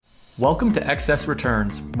Welcome to Excess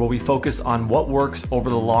Returns, where we focus on what works over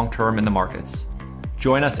the long term in the markets.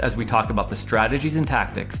 Join us as we talk about the strategies and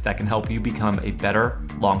tactics that can help you become a better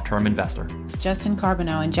long-term investor. Justin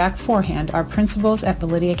Carbonell and Jack Forehand are principals at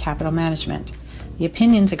Validia Capital Management. The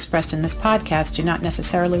opinions expressed in this podcast do not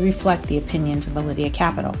necessarily reflect the opinions of Validia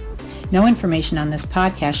Capital. No information on this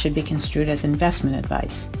podcast should be construed as investment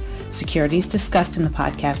advice. Securities discussed in the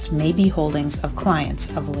podcast may be holdings of clients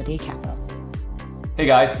of Validia Capital. Hey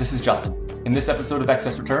guys, this is Justin. In this episode of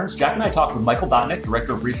Excess Returns, Jack and I talk with Michael Botnick,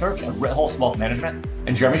 Director of Research at Ritholtz Wealth Management,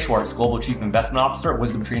 and Jeremy Schwartz, Global Chief Investment Officer at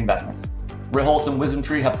WisdomTree Investments. Ritholtz and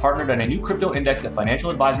WisdomTree have partnered on a new crypto index that financial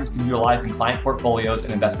advisors can utilize in client portfolios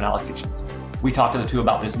and investment allocations. We talked to the two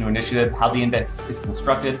about this new initiative, how the index is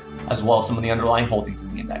constructed, as well as some of the underlying holdings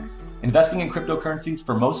in the index. Investing in cryptocurrencies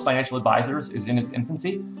for most financial advisors is in its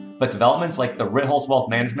infancy, but developments like the Ritholtz Wealth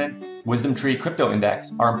Management WisdomTree Crypto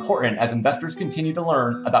Index are important as investors continue to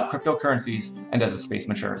learn about cryptocurrencies and as the space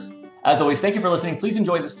matures. As always, thank you for listening. Please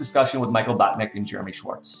enjoy this discussion with Michael Botnick and Jeremy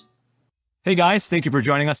Schwartz. Hey guys, thank you for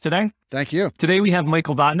joining us today. Thank you. Today we have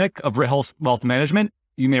Michael Botnick of Ritholtz Wealth Management.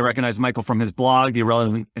 You may recognize Michael from his blog,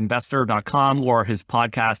 TheIrrelevantinvestor.com, or his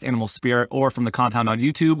podcast, Animal Spirit, or from the content on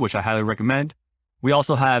YouTube, which I highly recommend. We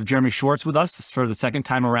also have Jeremy Schwartz with us for the second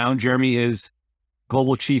time around. Jeremy is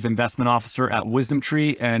Global Chief Investment Officer at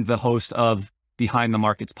WisdomTree and the host of Behind the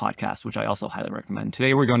Markets podcast, which I also highly recommend.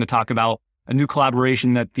 Today, we're going to talk about a new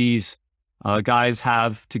collaboration that these guys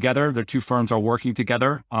have together. Their two firms are working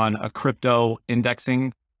together on a crypto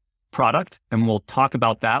indexing product, and we'll talk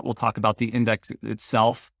about that. We'll talk about the index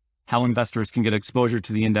itself, how investors can get exposure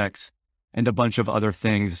to the index, and a bunch of other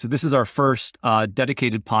things. So this is our first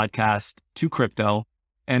dedicated podcast to crypto.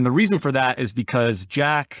 And the reason for that is because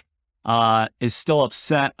Jack is still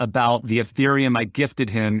upset about the Ethereum I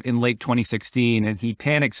gifted him in late 2016, and he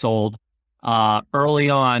panic sold early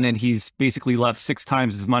on, and he's basically left 6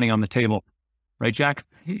 times his money on the table. Right, Jack?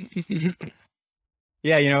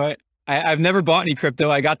 Yeah, you know what? I've never bought any crypto.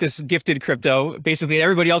 I got this gifted crypto. Basically,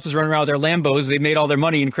 everybody else is running around with their Lambos. They made all their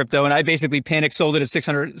money in crypto, and I basically panic sold it at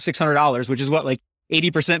 $600, which is what, like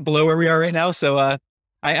 80% below where we are right now. So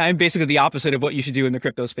I'm basically the opposite of what you should do in the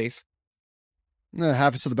crypto space. It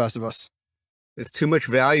happens to the best of us. There's too much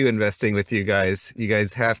value investing with you guys. You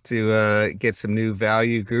guys have to get some new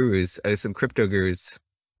value gurus, some crypto gurus.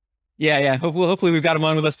 Yeah. Hopefully we've got them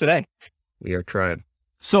on with us today. We are trying.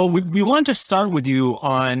 So we want to start with you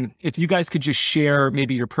on if you guys could just share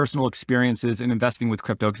maybe your personal experiences in investing with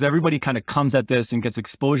crypto, because everybody kind of comes at this and gets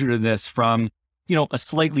exposure to this from, a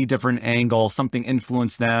slightly different angle. Something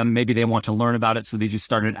influenced them. Maybe they want to learn about it, so they just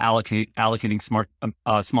started allocating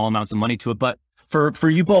small amounts of money to it. But for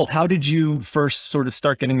you both, how did you first sort of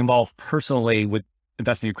start getting involved personally with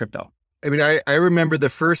investing in crypto? I mean, I remember the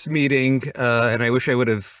first meeting, and I wish I would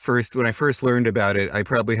have when I first learned about it, I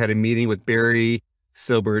probably had a meeting with Barry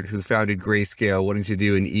Silbert, who founded Grayscale, wanting to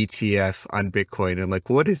do an ETF on Bitcoin. And I'm like,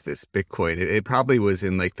 what is this Bitcoin? It probably was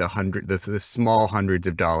in like the small hundreds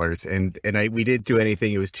of dollars. And we didn't do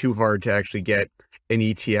anything. It was too hard to actually get an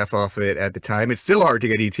ETF off of it at the time. It's still hard to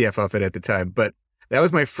get ETF off it at the time, but that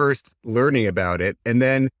was my first learning about it. And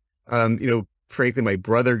then, frankly, my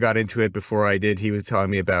brother got into it before I did. He was telling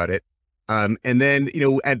me about it. And then,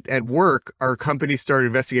 at work, our company started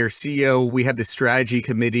investigating. Our CEO, we have the strategy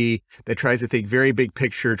committee that tries to think very big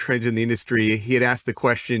picture trends in the industry. He had asked the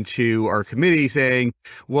question to our committee saying,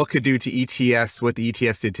 what could do to ETFs, what the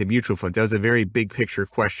ETFs did to mutual funds? That was a very big picture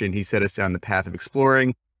question. He set us down the path of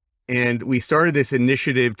exploring. And we started this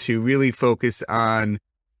initiative to really focus on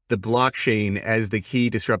the blockchain as the key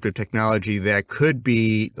disruptive technology that could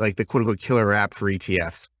be like the quote unquote killer app for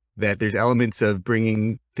ETFs. That there's elements of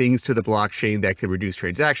bringing things to the blockchain that could reduce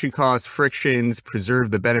transaction costs, frictions,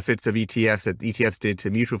 preserve the benefits of ETFs that ETFs did to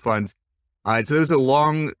mutual funds. So it's a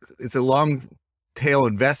long tail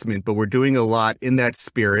investment, but we're doing a lot in that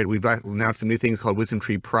spirit. We've announced some new things called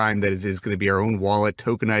WisdomTree Prime that is going to be our own wallet,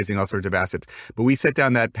 tokenizing all sorts of assets. But we set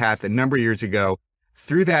down that path a number of years ago.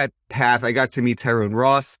 Through that path, I got to meet Tyrone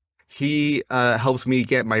Ross. He helped me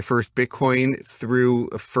get my first Bitcoin through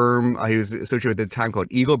a firm he was associated with at the time called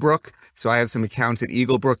Eaglebrook. So I have some accounts at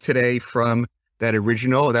Eaglebrook today from that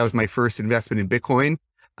original. That was my first investment in Bitcoin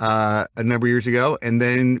a number of years ago. And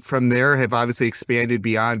then from there have obviously expanded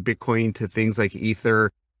beyond Bitcoin to things like Ether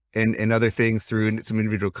and other things through some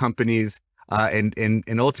individual companies. And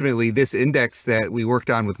ultimately this index that we worked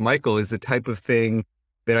on with Michael is the type of thing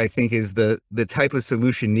that I think is the type of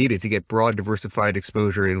solution needed to get broad, diversified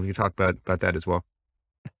exposure. And we can talk about that as well.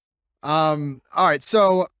 All right.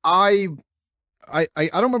 So I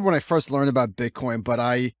don't remember when I first learned about Bitcoin, but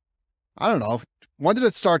I don't know. When did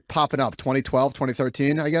it start popping up? 2012,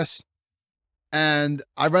 2013, I guess? And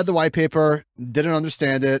I read the white paper, didn't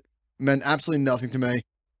understand it, meant absolutely nothing to me.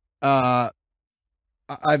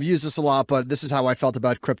 I've used this a lot, but this is how I felt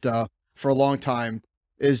about crypto for a long time.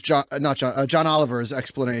 Is John Oliver's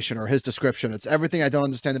explanation or his description. It's everything I don't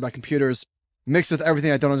understand about computers mixed with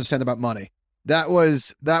everything I don't understand about money. That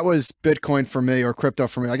was Bitcoin for me, or crypto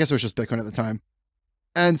for me. I guess it was just Bitcoin at the time.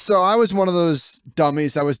 And so I was one of those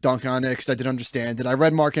dummies that was dunk on it because I didn't understand it. I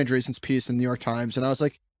read Mark Andreessen's piece in the New York Times and I was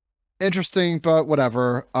like, interesting, but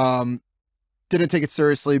whatever. Didn't take it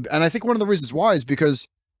seriously. And I think one of the reasons why is because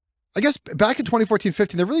I guess back in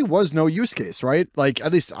 2014-15, there really was no use case, right? Like,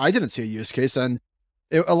 at least I didn't see a use case. And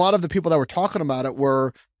a lot of the people that were talking about it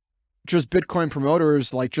were just Bitcoin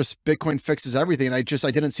promoters, like just Bitcoin fixes everything. And I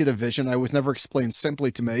didn't see the vision. I was never explained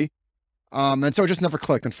simply to me. And so it just never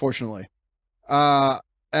clicked, unfortunately.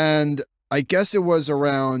 And I guess it was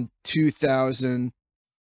around 2000,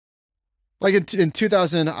 like in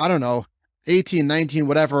 2000, I don't know, 18, 19,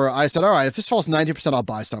 whatever. I said, all right, if this falls 90%, I'll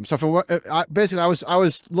buy some. So if it were, basically I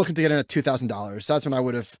was looking to get in at $2,000. That's when I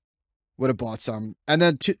would have bought some. And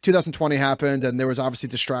then 2020 happened and there was obviously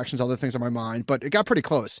distractions, other things on my mind, but it got pretty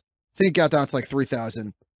close. I think it got down to like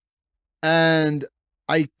 3,000. And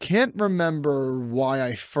I can't remember why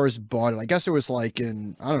I first bought it. I guess it was like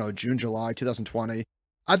in, I don't know, June, July, 2020.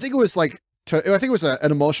 I think it was like, I think it was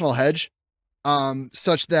an emotional hedge,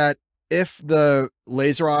 such that if the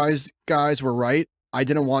laser eyes guys were right, I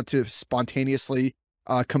didn't want to spontaneously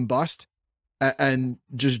combust and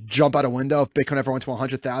just jump out a window if Bitcoin ever went to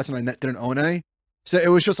 100,000. I didn't own any. So it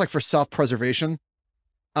was just like for self-preservation.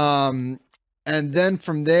 And then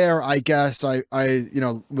from there, I guess I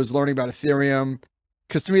was learning about Ethereum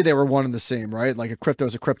because to me, they were one and the same, right? Like a crypto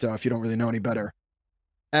is a crypto if you don't really know any better.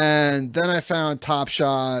 And then I found Top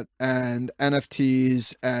Shot and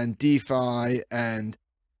NFTs and DeFi. And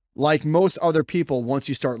like most other people, once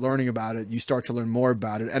you start learning about it, you start to learn more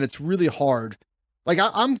about it. And it's really hard. Like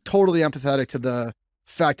I'm totally empathetic to the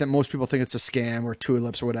fact that most people think it's a scam or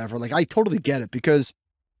tulips or whatever. Like I totally get it because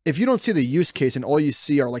if you don't see the use case and all you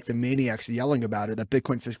see are like the maniacs yelling about it, that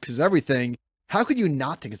Bitcoin fixes everything, how could you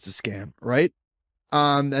not think it's a scam, right?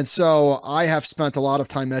 And so I have spent a lot of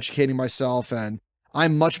time educating myself and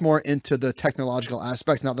I'm much more into the technological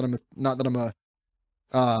aspects. Not that I'm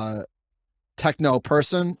a techno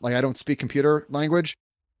person. Like I don't speak computer language,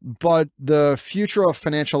 but the future of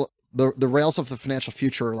the rails of the financial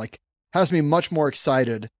future, like has me much more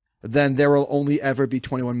excited than there will only ever be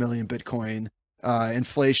 21 million Bitcoin,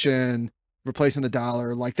 inflation, replacing the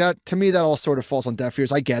dollar like that. To me, that all sort of falls on deaf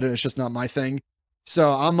ears. I get it. It's just not my thing.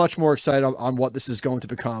 So I'm much more excited on what this is going to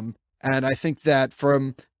become. And I think that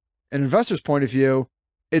from an investor's point of view,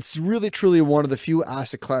 it's really truly one of the few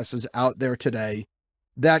asset classes out there today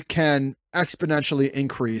that can exponentially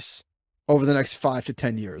increase over the next 5 to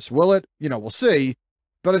 10 years. Will it? We'll see.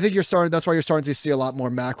 But I think that's why you're starting to see a lot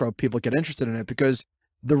more macro people get interested in it because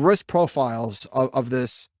the risk profiles of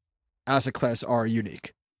this asset class are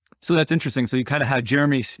unique. So that's interesting. So you kind of had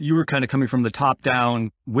Jeremy, you were kind of coming from the top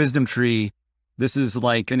down wisdom tree. This is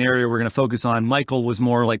like an area we're going to focus on. Michael was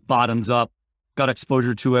more like bottoms up, got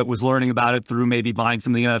exposure to it, was learning about it through maybe buying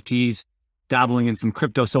some of the NFTs, dabbling in some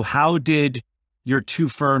crypto. So how did your two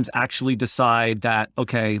firms actually decide that,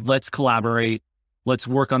 okay, let's collaborate, let's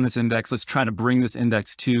work on this index, let's try to bring this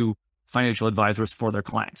index to financial advisors for their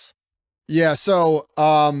clients? Yeah. So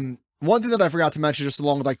one thing that I forgot to mention just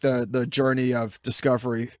along with like the journey of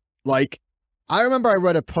discovery, like I remember I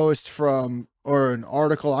read a post or an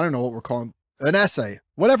article, I don't know what we're calling, an essay,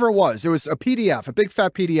 whatever it was. It was a PDF, a big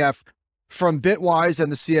fat PDF from Bitwise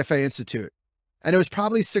and the CFA Institute. And it was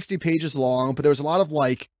probably 60 pages long, but there was a lot of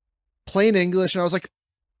like plain English. And I was like,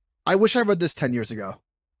 I wish I read this 10 years ago.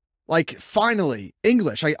 Like finally,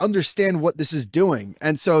 English, I understand what this is doing.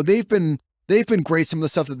 And so they've been great, some of the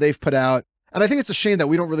stuff that they've put out. And I think it's a shame that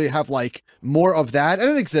we don't really have like more of that.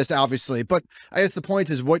 And it exists, obviously. But I guess the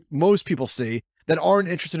point is what most people see that aren't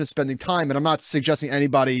interested in spending time. And I'm not suggesting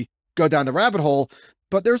anybody go down the rabbit hole,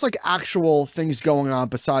 but there's like actual things going on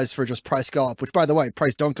besides for just price go up, which by the way,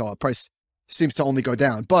 price don't go up. Price seems to only go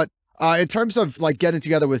down. But in terms of like getting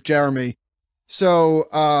together with Jeremy,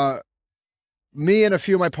 so me and a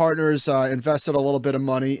few of my partners invested a little bit of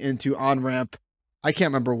money into OnRamp. I can't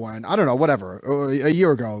remember when. I don't know, whatever. A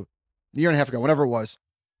year and a half ago, whatever it was.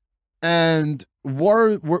 And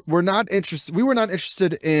we're not interested. We were not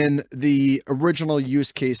interested in the original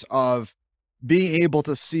use case of being able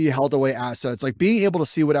to see held away assets, like being able to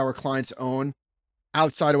see what our clients own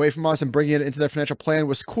outside away from us and bringing it into their financial plan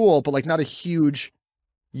was cool, but like not a huge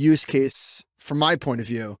use case from my point of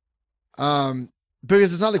view.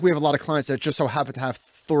 Because it's not like we have a lot of clients that just so happen to have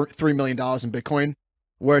 $3 million in Bitcoin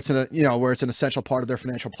where it's where it's an essential part of their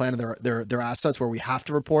financial plan and their assets, where we have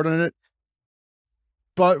to report on it.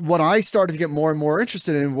 But what I started to get more and more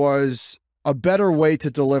interested in was a better way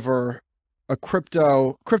to deliver a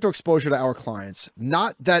crypto exposure to our clients.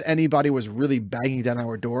 Not that anybody was really banging down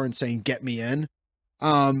our door and saying, get me in.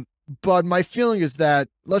 But my feeling is that,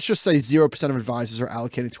 let's just say 0% of advisors are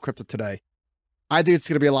allocating to crypto today. I think it's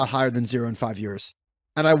going to be a lot higher than 0 in 5 years.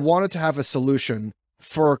 And I wanted to have a solution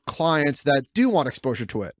for clients that do want exposure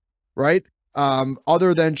to it, right?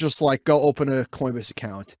 Other than just like go open a Coinbase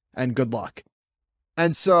account and good luck.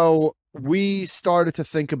 And so we started to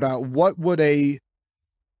think about what would a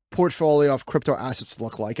portfolio of crypto assets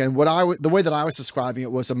look like. And the way that I was describing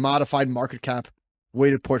it was a modified market cap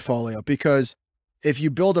weighted portfolio, because if you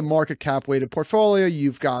build a market cap weighted portfolio,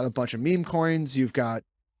 you've got a bunch of meme coins, you've got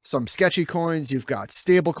some sketchy coins, you've got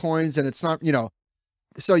stable coins, and it's not,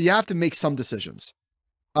 so you have to make some decisions.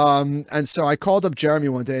 And so I called up Jeremy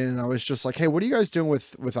one day and I was just like, hey, what are you guys doing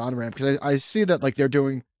with OnRamp? Because I see that like they're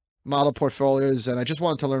doing model portfolios and I just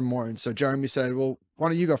wanted to learn more. And so Jeremy said, well, why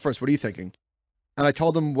don't you go first? What are you thinking? And I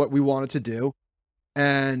told him what we wanted to do.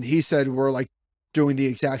 And he said, we're like doing the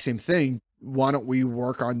exact same thing. Why don't we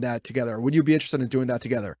work on that together? Would you be interested in doing that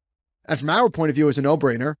together? And from our point of view, it's a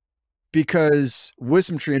no-brainer, because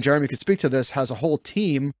WisdomTree, and Jeremy could speak to this, has a whole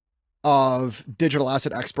team of digital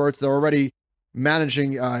asset experts. They're already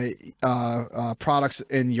managing products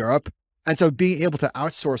in Europe. And so being able to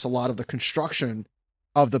outsource a lot of the construction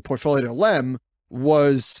of the portfolio to Lem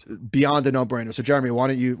was beyond a no-brainer. So Jeremy, why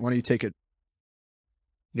don't you take it?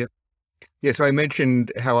 Yep. Yeah, so I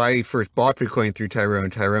mentioned how I first bought Bitcoin through Tyrone.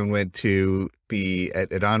 Tyrone went to be at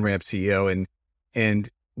OnRamp CEO, and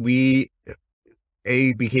we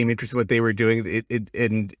became interested in what they were doing.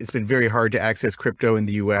 And it's been very hard to access crypto in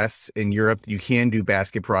the US. In Europe, you can do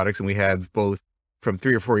basket products, and we have both from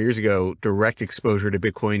 3 or 4 years ago, direct exposure to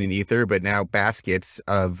Bitcoin and Ether, but now baskets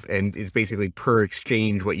and it's basically per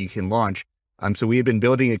exchange what you can launch. So we had been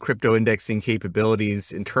building a crypto indexing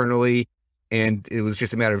capabilities internally, and it was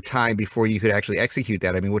just a matter of time before you could actually execute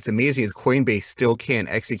that. I mean, what's amazing is Coinbase still can't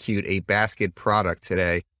execute a basket product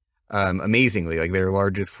today. Amazingly, like they're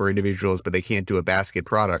largest for individuals, but they can't do a basket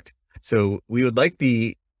product. So we would like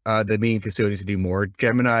the main custodians to do more.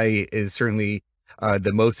 Gemini is certainly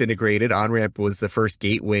the most integrated. OnRamp was the first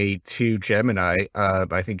gateway to Gemini.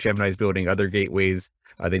 I think Gemini is building other gateways.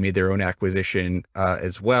 They made their own acquisition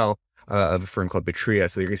as well of a firm called Betria.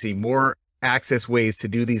 So you're going to see more access ways to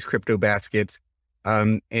do these crypto baskets.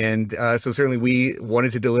 So certainly we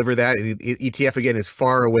wanted to deliver that. ETF, again, is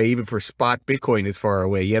far away. Even for spot Bitcoin is far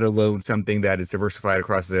away, yet alone something that is diversified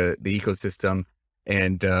across the ecosystem.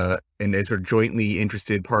 And as sort of jointly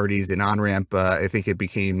interested parties in OnRamp, I think it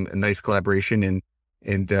became a nice collaboration,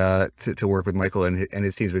 and to work with Michael and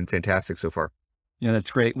his team's been fantastic so far. Yeah,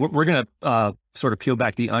 that's great. We're going to sort of peel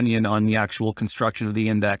back the onion on the actual construction of the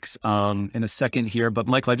index in a second here. But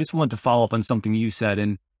Michael, I just wanted to follow up on something you said.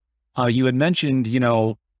 And you had mentioned,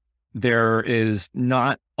 there is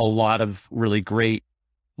not a lot of really great,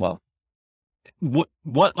 well,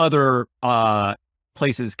 what other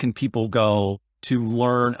places can people go to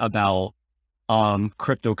learn about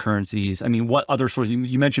cryptocurrencies? I mean, what other sources?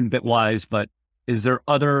 You mentioned Bitwise, but is there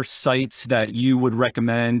other sites that you would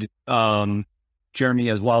recommend, Jeremy,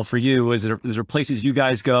 as well for you? Is there places you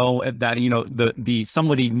guys go that, the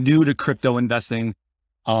somebody new to crypto investing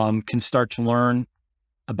can start to learn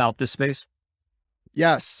about this space?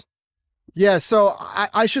 Yes. Yeah. So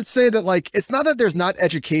I should say that, like, it's not that there's not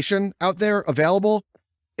education out there available.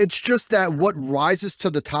 It's just that what rises to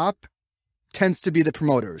the top tends to be the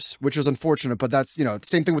promoters, which is unfortunate, but that's, the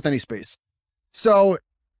same thing with any space. So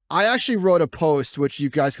I actually wrote a post, which you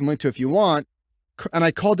guys can link to if you want, and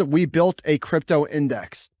I called it, "We Built a Crypto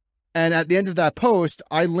Index." And at the end of that post,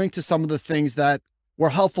 I linked to some of the things that were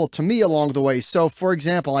helpful to me along the way. So for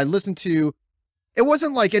example, I listened to, it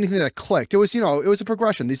wasn't like anything that clicked. It was, it was a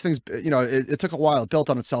progression. These things, it took a while, it built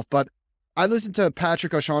on itself. But I listened to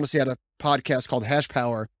Patrick O'Shaughnessy at a podcast called Hash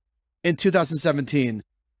Power in 2017.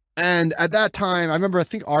 And at that time, I remember, I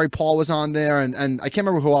think Ari Paul was on there, and I can't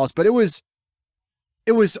remember who else, but it was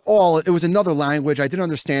another language. I didn't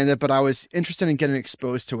understand it, but I was interested in getting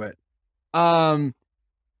exposed to it.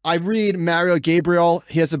 I read Mario Gabriel.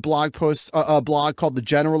 He has a blog post, a blog called The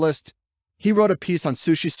Generalist. He wrote a piece on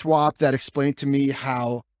SushiSwap that explained to me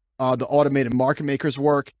how the automated market makers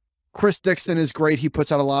work. Chris Dixon is great. He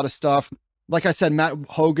puts out a lot of stuff. Like I said, Matt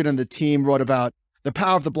Hogan and the team wrote about the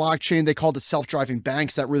power of the blockchain. They called it self-driving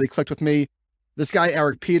banks. That really clicked with me. This guy,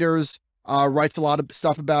 Eric Peters, writes a lot of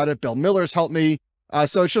stuff about it. Bill Miller's helped me.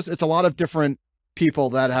 So it's a lot of different people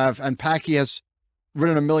that have, and Packy has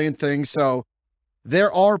written a million things. So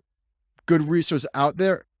there are good resources out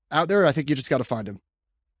there. I think you just got to find them.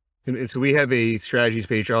 And so we have a strategies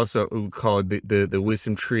page also called the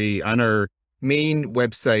Wisdom Tree on our main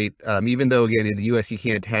website. Even though again in the US you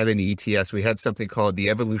can't have any ETFs, we have something called the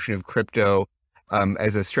Evolution of Crypto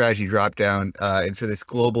as a strategy drop down. And so this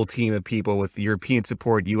global team of people with European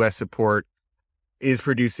support, US support, is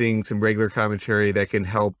producing some regular commentary that can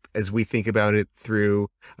help as we think about it through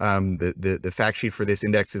the fact sheet for this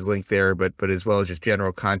index is linked there, but as well as just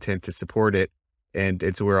general content to support it. And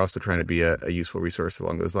so we're also trying to be a useful resource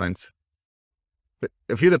along those lines. But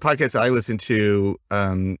a few of the podcasts I listen to,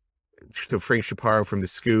 so Frank Chaparro from The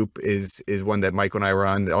Scoop is one that Michael and I were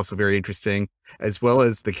on, also very interesting, as well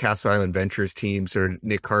as the Castle Island Ventures team. So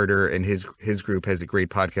Nick Carter and his group has a great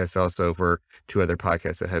podcast also for two other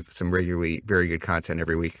podcasts that have some regularly very good content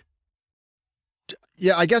every week.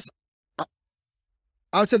 Yeah, I guess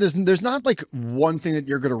I would say there's not like one thing that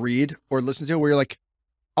you're going to read or listen to where you're like,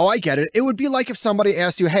 oh, I get it. It would be like if somebody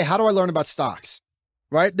asked you, hey, how do I learn about stocks?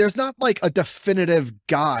 Right? There's not like a definitive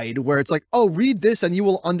guide where it's like, oh, read this and you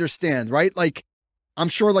will understand, right? Like, I'm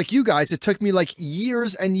sure like you guys, it took me like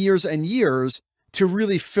years and years and years to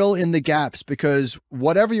really fill in the gaps because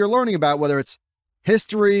whatever you're learning about, whether it's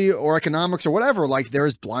history or economics or whatever, like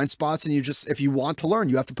there's blind spots and you just, if you want to learn,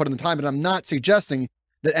 you have to put in the time. And I'm not suggesting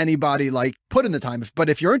that anybody like put in the time, but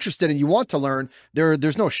if you're interested and you want to learn,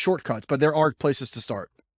 there's no shortcuts, but there are places to start.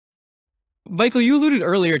 Michael, you alluded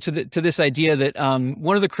earlier to this idea that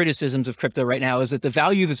one of the criticisms of crypto right now is that the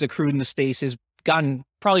value that's accrued in the space has gotten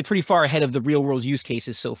probably pretty far ahead of the real world use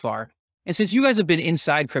cases so far. And since you guys have been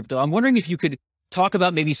inside crypto, I'm wondering if you could talk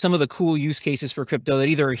about maybe some of the cool use cases for crypto that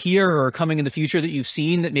either are here or are coming in the future that you've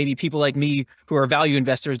seen that maybe people like me who are value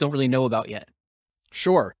investors don't really know about yet.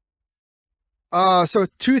 Sure. So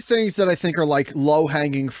two things that I think are like low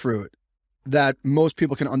hanging fruit that most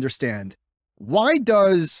people can understand. Why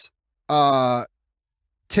does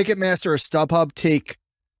Ticketmaster or StubHub take,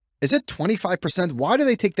 is it 25%? Why do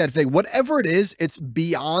they take that thing? Whatever it is, it's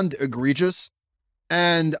beyond egregious.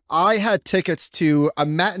 And I had tickets to a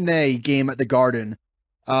matinee game at the Garden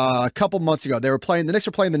a couple months ago. The Knicks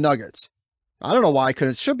were playing the Nuggets. I don't know why I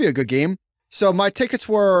couldn't. It should be a good game. So my tickets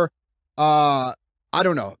were, I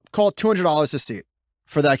don't know, call it $200 a seat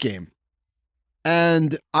for that game.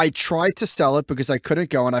 And I tried to sell it because I couldn't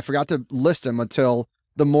go and I forgot to list them until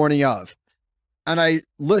the morning of. And I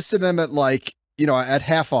listed them at like, at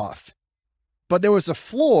half off. But there was a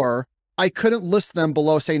floor, I couldn't list them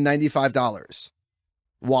below, say, $95.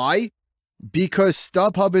 Why? Because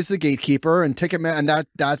StubHub is the gatekeeper and Ticketmaster, and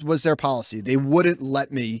that was their policy. They wouldn't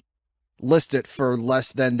let me list it for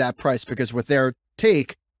less than that price because with their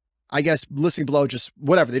take, I guess listing below just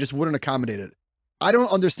whatever, they just wouldn't accommodate it. I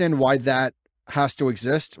don't understand why that has to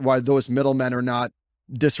exist, why those middlemen are not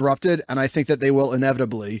disrupted, and I think that they will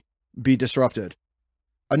inevitably be disrupted.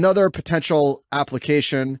 Another potential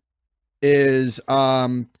application is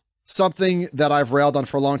something that I've railed on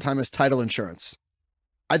for a long time is title insurance.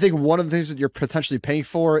 I think one of the things that you're potentially paying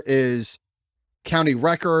for is county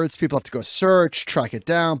records. People have to go search, track it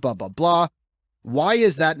down, blah, blah, blah. Why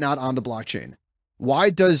is that not on the blockchain? Why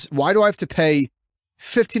do I have to pay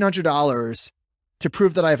 $1,500 to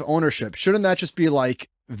prove that I have ownership? Shouldn't that just be like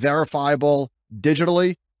verifiable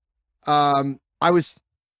digitally? Did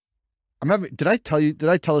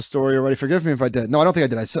I tell a story already? Forgive me if I did. No, I don't think I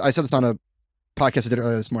did. I said this on a podcast I did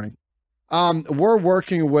earlier this morning. We're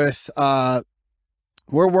working with a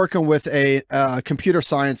computer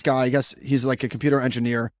science guy. I guess he's like a computer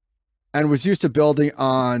engineer and was used to building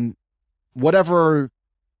on whatever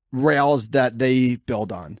rails that they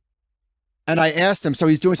build on. And I asked him, so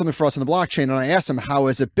he's doing something for us on the blockchain. And I asked him, how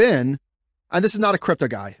has it been? And this is not a crypto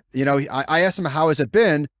guy. I asked him, how has it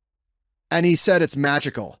been? And he said, it's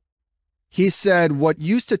magical. He said, what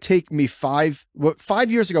used to take me 5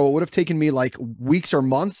 years ago, it would have taken me like weeks or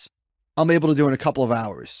months, I'm able to do in a couple of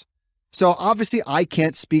hours. So obviously I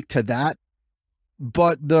can't speak to that,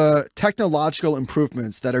 but the technological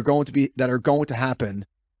improvements that are going to happen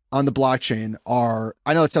on the blockchain are,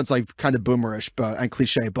 I know it sounds like kind of boomerish, and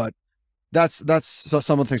cliche, but that's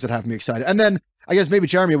some of the things that have me excited. And then I guess maybe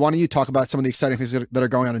Jeremy, why don't you talk about some of the exciting things that are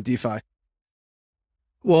going on in DeFi?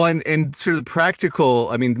 Well, and sort of the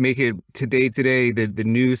practical, make it today, the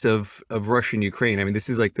news of Russia and Ukraine. This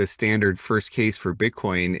is like the standard first case for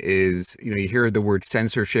Bitcoin is, you hear the word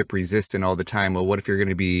censorship resistant all the time. Well, what if you're going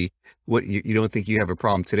to be, what you don't think you have a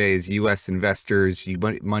problem today is U.S. investors, you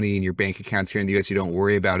put money in your bank accounts here in the U.S., you don't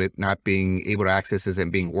worry about it not being able to access this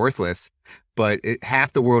and being worthless. But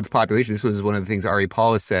half the world's population, this was one of the things Ari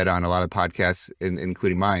Paula said on a lot of podcasts,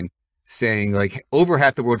 including mine, saying like over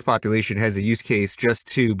half the world's population has a use case just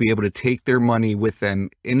to be able to take their money with them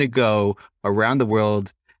in a go around the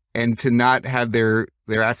world and to not have their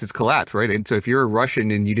assets collapse, right? And so if you're a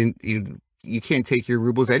Russian and you can't take your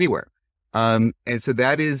rubles anywhere. And so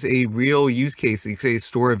that is a real use case. You say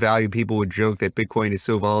store of value. People would joke that Bitcoin is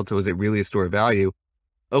so volatile. Is it really a store of value?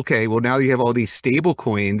 Okay, well, now you have all these stable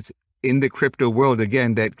coins in the crypto world,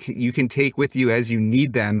 again, that you can take with you as you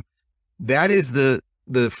need them. That is the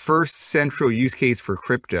first central use case for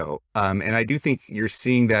crypto. And I do think you're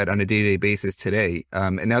seeing that on a day-to-day basis today.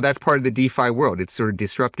 And now that's part of the DeFi world. It's sort of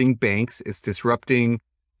disrupting banks. It's disrupting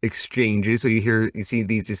exchanges. So you see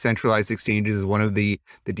these decentralized exchanges as one of the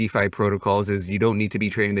DeFi protocols is you don't need to be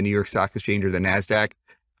trading the New York Stock Exchange or the NASDAQ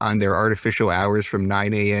on their artificial hours from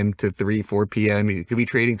 9 a.m. to 4 p.m. You could be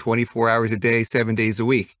trading 24 hours a day, 7 days a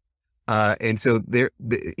week. And so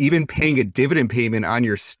even paying a dividend payment on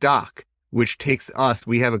your stock, which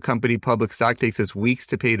we have a company, Public Stock, takes us weeks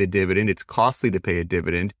to pay the dividend. It's costly to pay a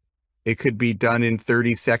dividend. It could be done in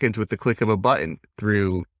 30 seconds with the click of a button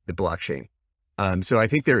through the blockchain. So I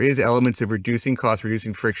think there is elements of reducing costs,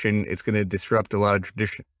 reducing friction. It's going to disrupt a lot of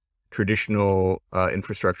traditional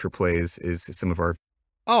infrastructure plays is some of our.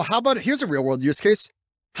 Oh, how about, here's a real world use case.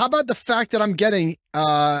 How about the fact that I'm getting,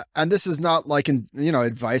 and this is not like,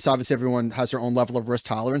 advice. Obviously everyone has their own level of risk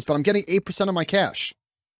tolerance, but I'm getting 8% of my cash.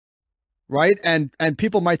 Right. And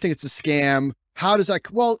people might think it's a scam. How does that,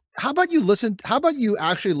 well, how about you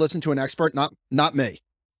actually listen to an expert, not me.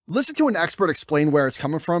 Listen to an expert explain where it's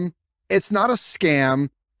coming from. It's not a scam.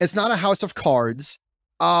 It's not a house of cards.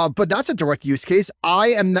 But that's a direct use case.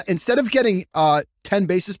 Instead of getting 10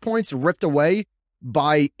 basis points ripped away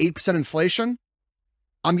by 8% inflation,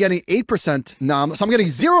 I'm getting 8% nominal. So I'm getting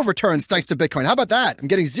 0 returns thanks to Bitcoin. How about that? I'm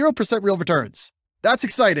getting 0% real returns. That's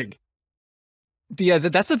exciting. Yeah,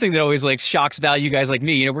 that's the thing that always like shocks value guys like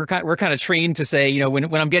me. We're kind of trained to say,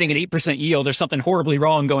 when I'm getting an 8% yield, there's something horribly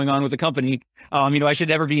wrong going on with the company. I should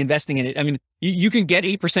never be investing in it. I mean, you can get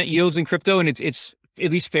 8% yields in crypto, and it's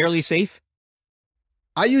at least fairly safe.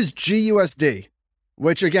 I use GUSD,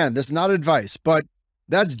 which again, this is not advice, but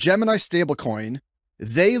that's Gemini stablecoin.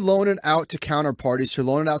 They loan it out to counterparties who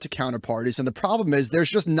loan it out to counterparties. And the problem is there's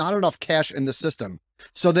just not enough cash in the system.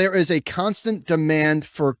 So there is a constant demand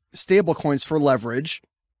for stablecoins for leverage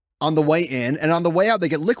on the way in, and on the way out, they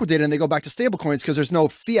get liquidated and they go back to stablecoins because there's no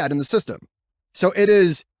fiat in the system. So it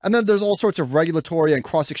is, and then there's all sorts of regulatory and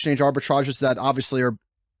cross-exchange arbitrages that obviously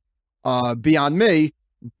are beyond me,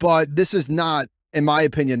 but this is not, in my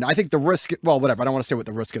opinion, I think the risk, well, whatever, I don't want to say what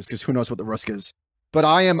the risk is because who knows what the risk is. But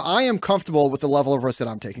I am comfortable with the level of risk that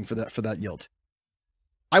I'm taking for that yield.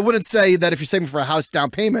 I wouldn't say that if you're saving for a house down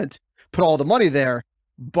payment, put all the money there,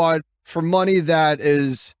 but for money that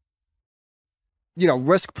is,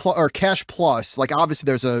 risk or cash plus, like obviously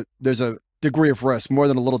there's a degree of risk, more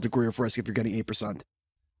than a little degree of risk if you're getting 8%.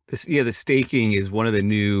 The staking is one of the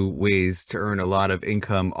new ways to earn a lot of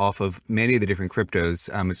income off of many of the different cryptos.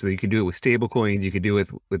 So you can do it with stable coins, you could do it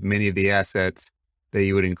with many of the assets that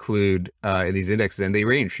you would include in these indexes, and they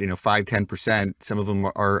range, 5-10%. Some of them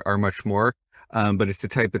are much more, but it's the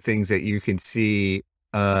type of things that you can see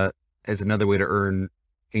as another way to earn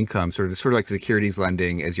income, sort of like securities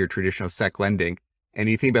lending as your traditional SEC lending. And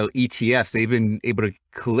you think about ETFs, they've been able to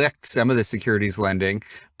collect some of the securities lending,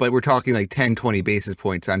 but we're talking like 10, 20 basis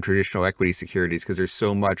points on traditional equity securities because there's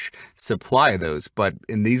so much supply of those. But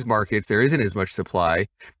in these markets, there isn't as much supply,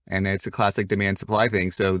 and it's a classic demand supply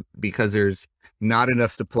thing. So because there's not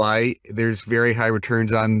enough supply, there's very high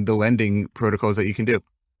returns on the lending protocols that you can do.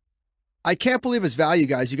 I can't believe it's value,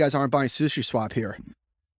 guys. You guys aren't buying Sushi Swap here.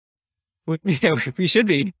 Yeah, we should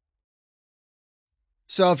be.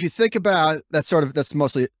 So if you think about that's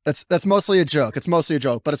mostly a joke. It's mostly a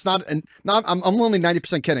joke, but it's not. And I'm only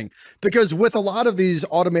 90% kidding, because with a lot of these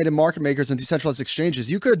automated market makers and decentralized exchanges,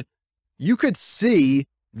 you could see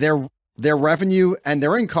their revenue and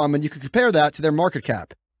their income, and you could compare that to their market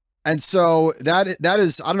cap. And so that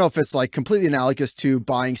is, I don't know if it's like completely analogous to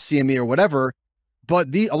buying CME or whatever,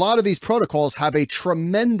 but a lot of these protocols have a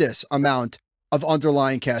tremendous amount of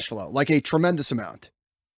underlying cash flow, like a tremendous amount.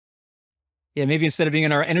 Yeah, maybe instead of being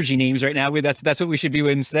in our energy names right now, that's what we should be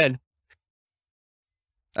with instead.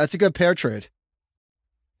 That's a good pair trade.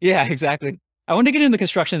 Yeah, exactly. I want to get into the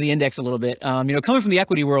construction of the index a little bit. Coming from the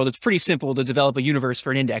equity world, it's pretty simple to develop a universe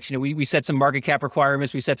for an index. We set some market cap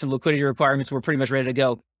requirements, we set some liquidity requirements, we're pretty much ready to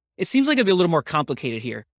go. It seems like it'd be a little more complicated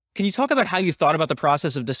here. Can you talk about how you thought about the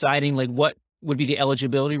process of deciding like what would be the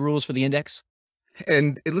eligibility rules for the index?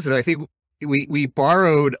 And listen, I think we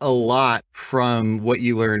borrowed a lot from what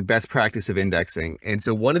you learned, best practice of indexing. And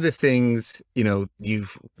so one of the things, you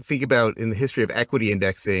think about in the history of equity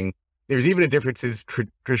indexing there's even a difference in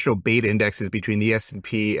traditional beta indexes between the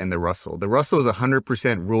S&P and the Russell. The Russell is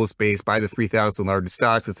 100% rules-based by the 3,000 largest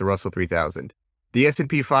stocks. It's the Russell 3000. The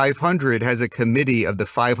S&P 500 has a committee of the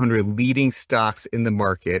 500 leading stocks in the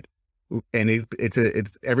market, and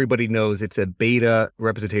it's everybody knows it's a beta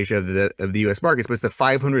representation of the U.S. markets, but it's the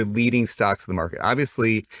 500 leading stocks in the market.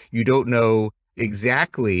 Obviously, you don't know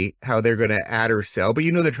exactly how they're going to add or sell, but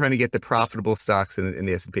you know they're trying to get the profitable stocks in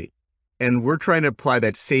the S&P. And we're trying to apply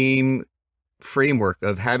that same framework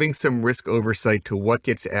of having some risk oversight to what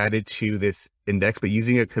gets added to this index, but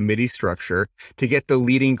using a committee structure to get the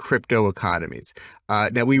leading crypto economies.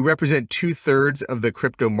 Now, we represent 2/3 of the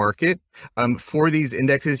crypto market. For these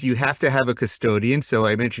indexes, you have to have a custodian. So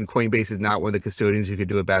I mentioned Coinbase is not one of the custodians you could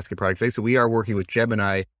do a basket product today. So we are working with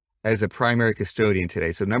Gemini as a primary custodian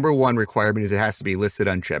today. So number one requirement is it has to be listed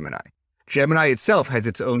on Gemini. Gemini itself has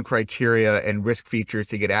its own criteria and risk features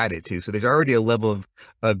to get added to. So there's already a level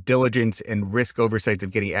of diligence and risk oversight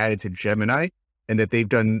of getting added to Gemini, and that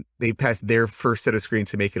they've passed their first set of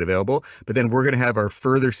screens to make it available. But then we're going to have our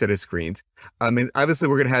further set of screens. And obviously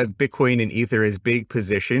we're going to have Bitcoin and Ether as big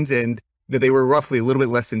positions. And they were roughly a little bit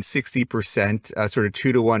less than 60%, sort of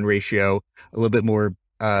 2-to-1 ratio, a little bit more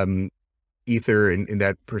Ether in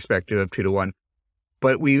that perspective of 2-to-1.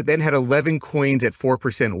 But we then had 11 coins at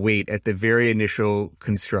 4% weight at the very initial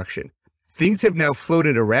construction. Things have now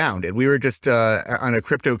floated around, and we were just on a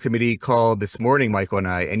crypto committee call this morning, Michael and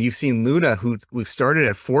I, and you've seen Luna, who started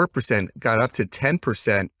at 4%, got up to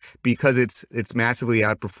 10% because it's massively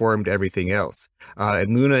outperformed everything else.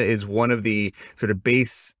 And Luna is one of the sort of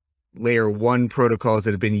base layer 1 protocols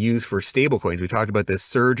that have been used for stablecoins. We talked about the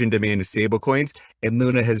surge in demand of stablecoins, and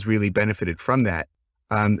Luna has really benefited from that.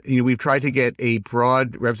 We've tried to get a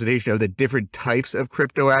broad representation of the different types of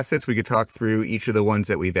crypto assets. We could talk through each of the ones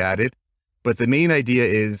that we've added, but the main idea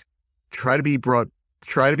is try to be broad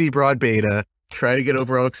beta, try to get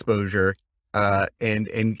overall exposure, and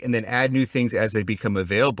then add new things as they become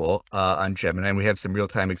available on Gemini. And we have some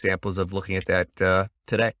real-time examples of looking at that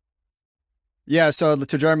today. Yeah. So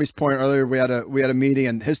to Jeremy's point earlier, we had a meeting,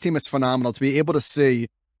 and his team is phenomenal. To be able to see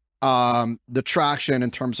the traction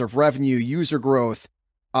in terms of revenue, user growth,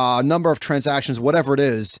 number of transactions, whatever it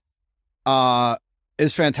is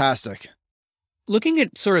fantastic. Looking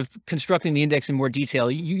at sort of constructing the index in more detail,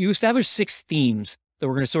 you established 6 themes that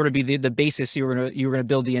were going to sort of be the basis you were going to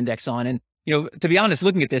build the index on. And, to be honest,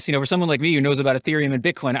 looking at this, for someone like me who knows about Ethereum and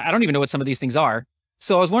Bitcoin, I don't even know what some of these things are.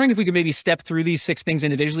 So I was wondering if we could maybe step through these 6 things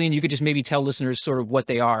individually, and you could just maybe tell listeners sort of what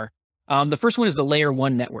they are. The first one is the layer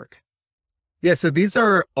 1 network. Yeah, so these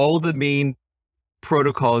are all the main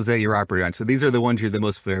protocols that you're operating on. So these are the ones you're the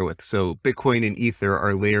most familiar with. So Bitcoin and Ether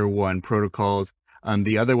are layer 1 protocols.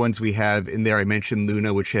 The other ones we have in there, I mentioned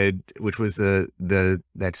Luna, which was that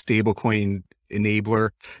stablecoin enabler.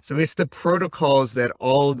 So it's the protocols that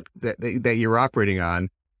you're operating on.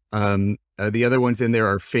 The other ones in there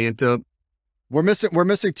are Phantom. We're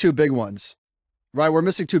missing 2 big ones, right? We're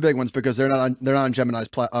missing 2 big ones because they're not on Gemini's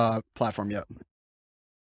platform yet.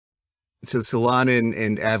 So Solana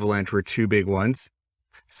and Avalanche were 2 big ones.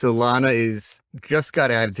 Solana just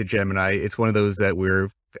got added to Gemini. It's one of those that we're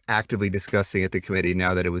actively discussing at the committee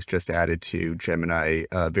now that it was just added to Gemini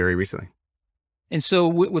very recently. And so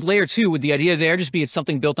with layer 2, would the idea there just be it's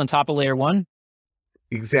something built on top of layer 1?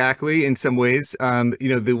 Exactly. In some ways,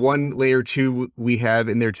 the one layer 2 we have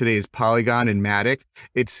in there today is Polygon and Matic.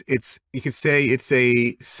 It's you could say it's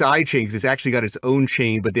a side chain because it's actually got its own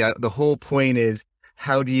chain, but the whole point is,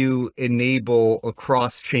 how do you enable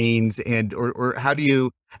across chains or how do you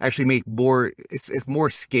actually make more, it's more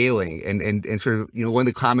scaling and sort of, one of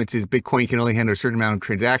the comments is Bitcoin can only handle a certain amount of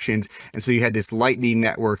transactions. And so you had this Lightning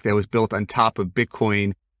network that was built on top of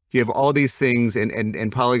Bitcoin. You have all these things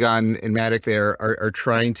and Polygon and Matic there are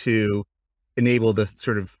trying to enable the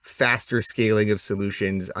sort of faster scaling of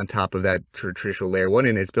solutions on top of that traditional layer 1.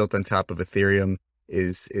 And it's built on top of Ethereum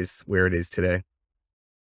is where it is today.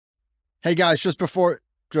 Hey guys, just before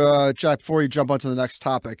Jack, before you jump onto the next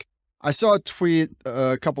topic, I saw a tweet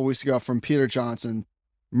a couple weeks ago from Peter Johnson.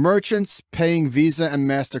 Merchants paying Visa and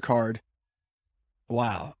MasterCard.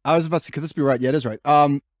 Wow. I was about to say, could this be right? Yeah, it is right.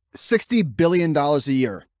 $60 billion a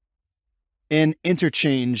year in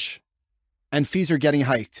interchange, and fees are getting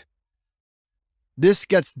hiked. This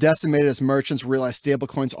gets decimated as merchants realize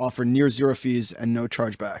stablecoins offer near zero fees and no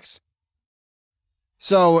chargebacks.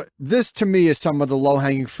 So this to me is some of the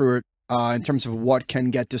low-hanging fruit in terms of what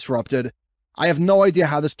can get disrupted. I have no idea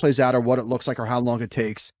how this plays out or what it looks like or how long it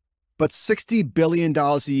takes, but $60 billion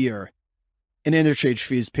a year in interchange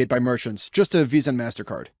fees paid by merchants just to Visa and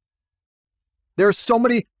MasterCard. There are so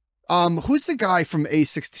many, Who's the guy from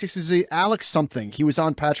A60? Alex something. He was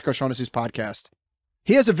on Patrick O'Shaughnessy's podcast.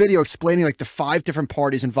 He has a video explaining like the 5 different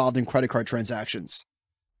parties involved in credit card transactions.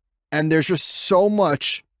 And there's just so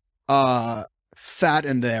much fat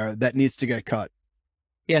in there that needs to get cut.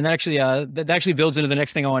 Yeah, and that actually builds into the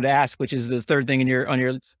next thing I wanted to ask, which is the third thing on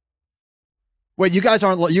your. Wait, you guys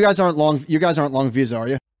aren't long Visa, are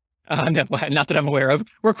you? No, not that I'm aware of.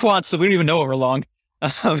 We're quants, so we don't even know what we're long.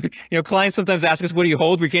 Clients sometimes ask us, "What do you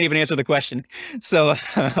hold?" We can't even answer the question. So,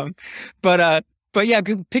 but yeah,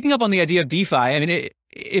 picking up on the idea of DeFi. I mean,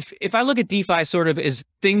 if I look at DeFi sort of as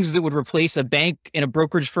things that would replace a bank and a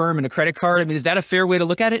brokerage firm and a credit card, I mean, is that a fair way to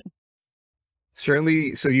look at it?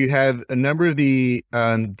 Certainly. So you have a number of the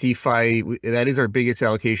DeFi, that is our biggest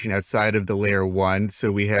allocation outside of the layer 1. So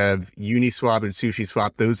we have Uniswap and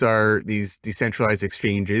SushiSwap. Those are these decentralized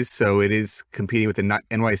exchanges. So it is competing with the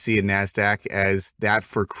NYC and NASDAQ as that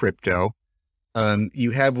for crypto.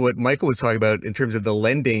 You have what Michael was talking about in terms of the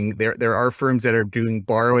lending. There are firms that are doing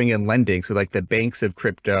borrowing and lending. So like the banks of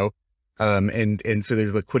crypto. And so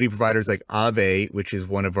there's liquidity providers like Aave, which is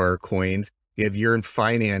one of our coins. You have Yearn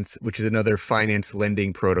Finance, which is another finance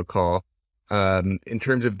lending protocol. In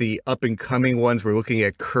terms of the up and coming ones, we're looking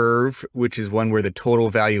at Curve, which is one where the total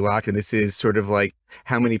value locked, and this is sort of like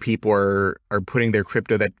how many people are putting their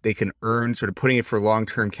crypto that they can earn, sort of putting it for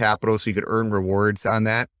long-term capital, so you could earn rewards on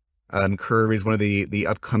that. Curve is one of the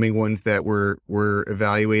upcoming ones that we're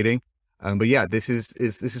evaluating. But yeah, this is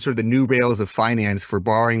sort of the new rails of finance for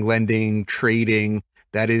borrowing, lending, trading.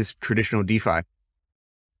 That is traditional DeFi.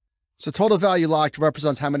 So total value locked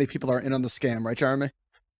represents how many people are in on the scam, right, Jeremy?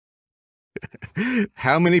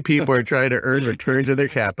 How many people are trying to earn returns on their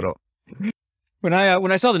capital? When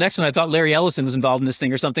I saw the next one, I thought Larry Ellison was involved in this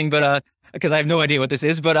thing or something, but because I have no idea what this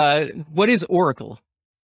is. But what is Oracle?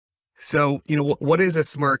 So, what is a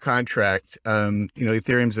smart contract?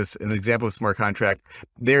 Ethereum's an example of smart contract.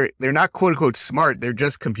 They're not quote unquote smart. They're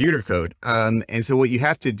just computer code. And so what you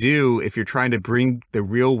have to do if you're trying to bring the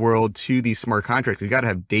real world to these smart contracts, you got to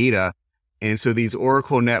have data. And so these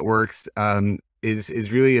Oracle networks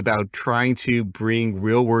is really about trying to bring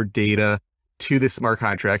real world data to the smart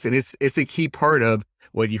contracts. And it's a key part of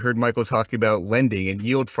what you heard Michael talking about, lending and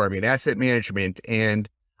yield farming and asset management and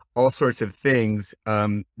all sorts of things.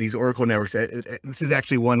 These Oracle networks, this is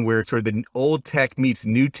actually one where sort of the old tech meets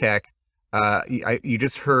new tech. You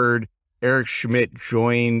just heard Eric Schmidt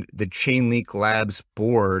join the Chainlink Labs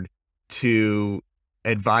board to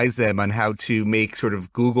advise them on how to make sort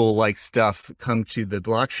of Google-like stuff come to the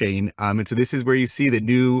blockchain. And so this is where you see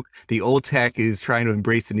the old tech is trying to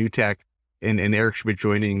embrace the new tech, and Eric Schmidt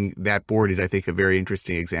joining that board is, I think, a very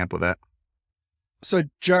interesting example of that. So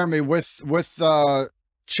Jeremy, with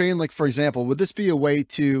Chainlink, for example, would this be a way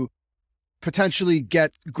to potentially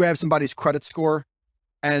grab somebody's credit score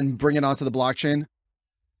and bring it onto the blockchain?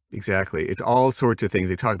 Exactly. It's all sorts of things.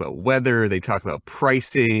 They talk about weather, they talk about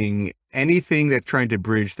pricing, anything that's trying to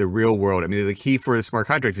bridge the real world. I mean, the key for the smart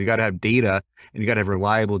contracts, you got to have data and you got to have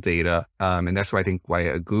reliable data. And that's why I think why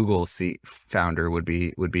a Google founder would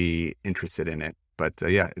be interested in it. But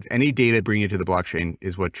any data bringing it to the blockchain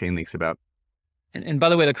is what Chainlink's about. And by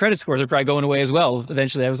the way, the credit scores are probably going away as well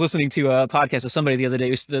eventually. I was listening to a podcast with somebody the other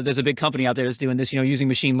day. There's a big company out there that's doing this, using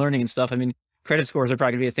machine learning and stuff. I mean, credit scores are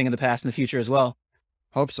probably going to be a thing in the past and the future as well.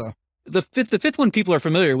 Hope so. The fifth one people are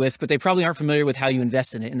familiar with, but they probably aren't familiar with how you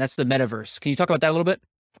invest in it. And that's the metaverse. Can you talk about that a little bit?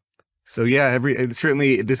 So yeah,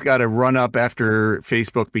 certainly this got a run up after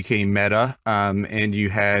Facebook became Meta, and you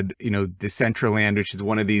had Decentraland, which is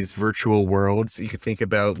one of these virtual worlds. You could think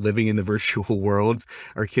about living in the virtual worlds.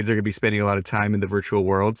 Our kids are going to be spending a lot of time in the virtual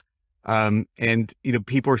worlds, and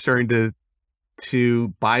people are starting to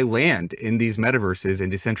buy land in these metaverses,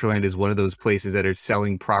 and Decentraland is one of those places that are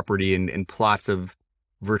selling property and plots of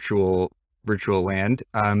virtual land.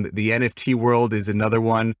 The NFT world is another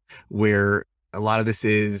one where a lot of this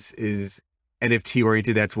is NFT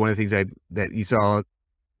oriented. That's one of the things that you saw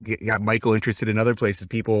got Michael interested in other places,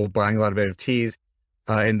 people buying a lot of NFTs.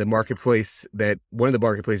 And the marketplace one of the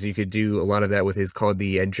marketplaces you could do a lot of that with is called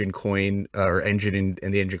the Engine Coin or Engine,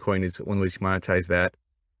 and the Engine Coin is one of the ways you monetize that.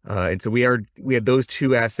 And so we have those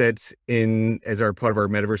two assets as our part of our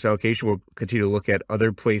metaverse allocation. We'll continue to look at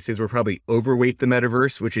other places. We're probably overweight the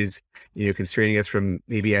metaverse, which is, constraining us from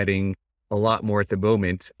maybe adding a lot more at the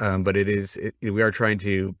moment. But we are trying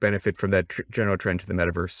to benefit from that general trend to the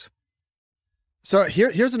metaverse. So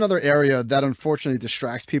here's another area that unfortunately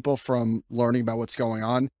distracts people from learning about what's going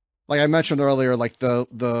on. Like I mentioned earlier, like a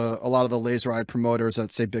lot of the laser eye promoters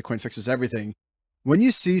that say Bitcoin fixes everything. When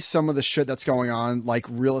you see some of the shit that's going on, like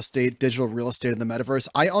real estate, digital real estate in the metaverse,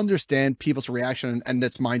 I understand people's reaction, and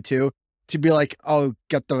it's mine too, to be like, oh,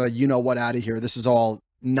 get the you know what out of here. This is all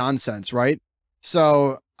nonsense, right?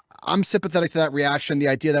 So I'm sympathetic to that reaction. The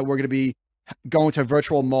idea that we're going to be going to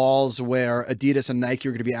virtual malls where Adidas and Nike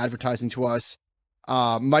are going to be advertising to us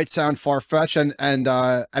might sound far-fetched, and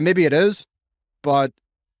maybe it is, but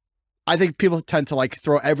I think people tend to like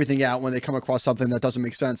throw everything out when they come across something that doesn't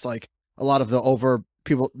make sense. Like a lot of the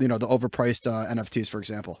the overpriced NFTs, for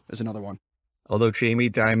example, is another one. Although Jamie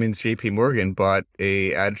Dimon's JP Morgan bought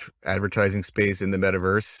a advertising space in the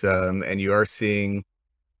metaverse, and you are seeing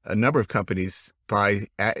a number of companies buy,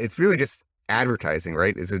 it's really just advertising,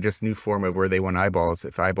 right? It's a just new form of where they want eyeballs.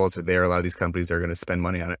 If eyeballs are there, a lot of these companies are going to spend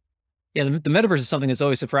money on it. Yeah, the metaverse is something that's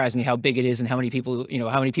always surprised me how big it is and how many people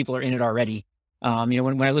are in it already.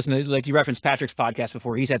 When I listen to, like you referenced Patrick's podcast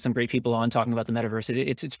before, he's had some great people on talking about the metaverse.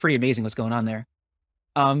 It's pretty amazing what's going on there.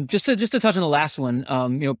 Just to touch on the last one,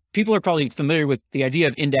 people are probably familiar with the idea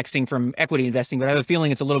of indexing from equity investing, but I have a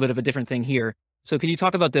feeling it's a little bit of a different thing here. So can you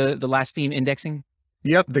talk about the last theme, indexing?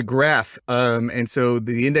 Yep, the graph. And so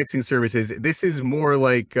the indexing services, this is more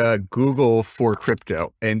like Google for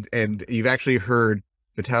crypto. And you've actually heard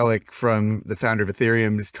Vitalik, from the founder of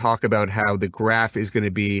Ethereum, talk about how the graph is going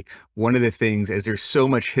to be one of the things, as there's so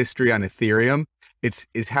much history on Ethereum,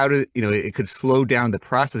 is how to, it could slow down the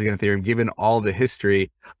processing on Ethereum given all the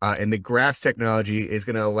history. And the graphs technology is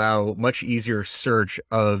going to allow much easier search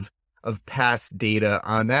of past data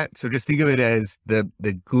on that. So just think of it as the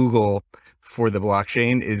Google for the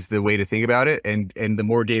blockchain is the way to think about it. And the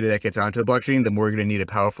more data that gets onto the blockchain, the more you're going to need a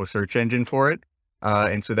powerful search engine for it.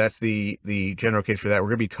 And so that's the general case for that. We're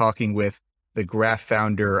going to be talking with the Graph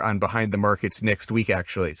founder on Behind the Markets next week,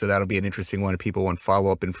 actually. So that'll be an interesting one. If people want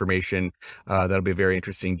follow-up information, that'll be a very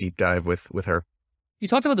interesting deep dive with her. You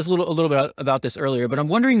talked about this a little bit about this earlier, but I'm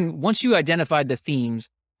wondering, once you identified the themes,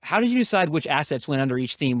 how did you decide which assets went under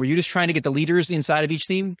each theme? Were you just trying to get the leaders inside of each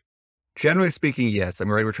theme? Generally speaking, yes.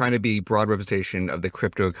 We're trying to be broad representation of the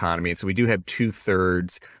crypto economy. And so we do have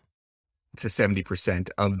 2/3 to 70%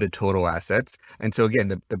 of the total assets. And so again,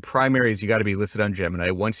 the primary is you got to be listed on Gemini.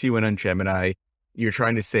 Once you went on Gemini, you're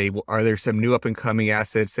trying to say, well, are there some new up and coming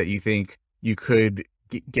assets that you think you could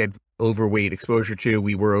get overweight exposure to?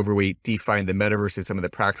 We were overweight DeFi and the metaverse and some of the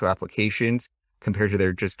practical applications compared to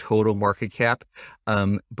their just total market cap.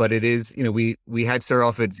 But it is, we had started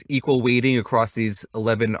off at equal weighting across these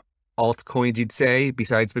 11 altcoins, you'd say,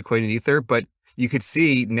 besides Bitcoin and Ether, but you could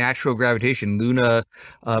see natural gravitation. Luna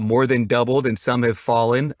more than doubled and some have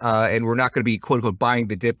fallen. And we're not going to be, quote unquote, buying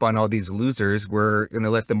the dip on all these losers. We're going to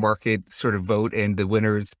let the market sort of vote and the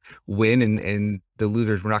winners win. And the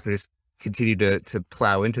losers, we're not going to just continue to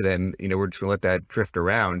plow into them. We're just going to let that drift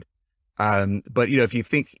around. But,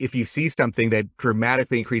 if you see something that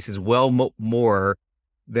dramatically increases more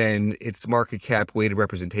than its market cap weighted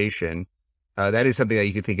representation, that is something that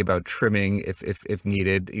you could think about trimming if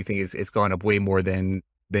needed. You think it's gone up way more than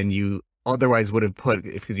you otherwise would have put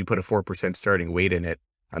because you put a 4% starting weight in it.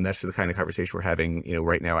 And that's the kind of conversation we're having,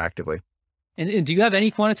 right now actively. And do you have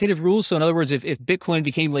any quantitative rules? So in other words, if Bitcoin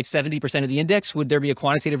became like 70% of the index, would there be a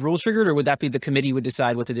quantitative rule triggered, or would that be the committee would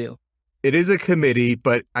decide what to do? It is a committee,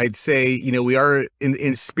 but I'd say, we are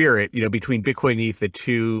in spirit, between Bitcoin and ETH, the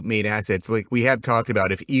two main assets. Like we have talked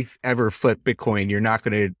about, if ETH ever flipped Bitcoin, you're not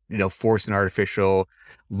going to, force an artificial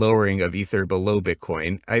lowering of Ether below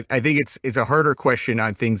Bitcoin. I think it's a harder question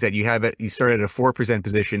on things that you start at a 4%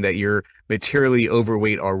 position that you're materially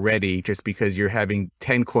overweight already just because you're having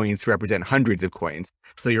 10 coins to represent hundreds of coins.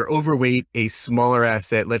 So you're overweight a smaller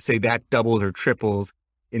asset. Let's say that doubles or triples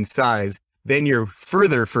in size. Then you're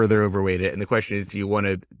further overweighted. And the question is, do you want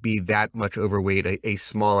to be that much overweight a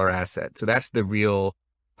smaller asset? So that's the real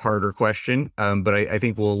harder question. But I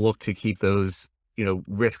think we'll look to keep those,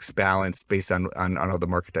 risks balanced based on all the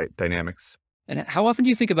market dynamics. And how often do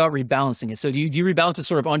you think about rebalancing it? So do you rebalance it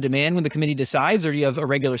sort of on demand when the committee decides, or do you have a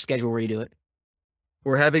regular schedule where you do it?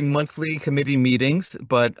 We're having monthly committee meetings,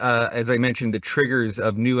 but as I mentioned, the triggers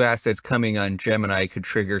of new assets coming on Gemini could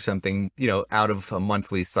trigger something, out of a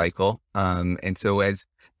monthly cycle. And so as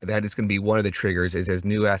that is going to be one of the triggers is as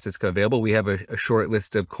new assets come available, we have a short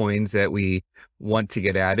list of coins that we want to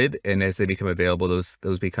get added. And as they become available,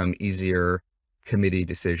 those become easier committee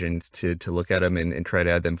decisions to look at them and try to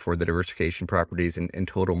add them for the diversification properties and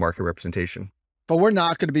total market representation. But we're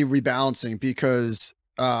not going to be rebalancing because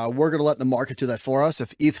we're going to let the market do that for us.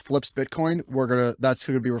 If ETH flips Bitcoin, that's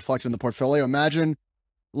going to be reflected in the portfolio. Imagine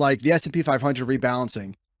like the S&P 500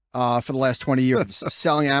 rebalancing for the last 20 years,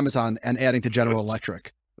 selling Amazon and adding to General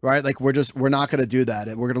Electric, right? Like we're not going to do that.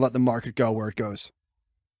 We're going to let the market go where it goes.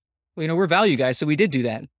 Well, we're value guys, so we did do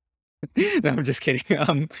that. No, I'm just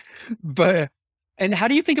kidding. And how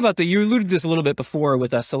do you think about you alluded to this a little bit before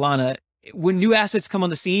with Solana. when new assets come on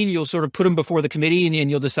the scene, you'll sort of put them before the committee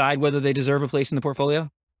and you'll decide whether they deserve a place in the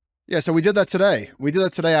portfolio? Yeah, so we did that today. We did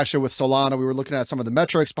that today actually with Solana. We were looking at some of the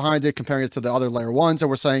metrics behind it, comparing it to the other layer ones, and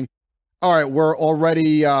we're saying, all right, we're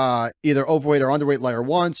already either overweight or underweight layer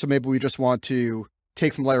one, so maybe we just want to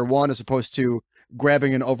take from layer one as opposed to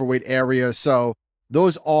grabbing an overweight area. So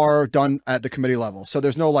those are done at the committee level. So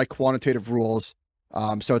there's no like quantitative rules.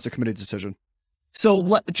 So it's a committee decision.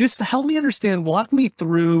 So just to help me understand, walk me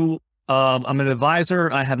through, I'm an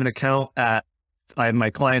advisor. I have an account I have my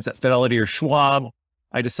clients at Fidelity or Schwab.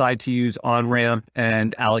 I decide to use OnRamp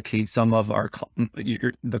and allocate some of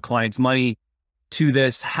the client's money to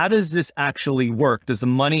this. How does this actually work? Does the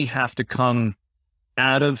money have to come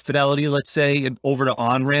out of Fidelity, let's say, and over to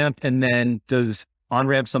OnRamp? And then does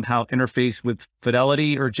OnRamp somehow interface with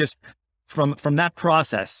Fidelity, or just from that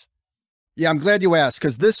process? Yeah, I'm glad you asked,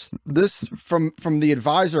 because this from the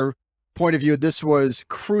advisor point of view, this was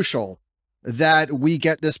crucial that we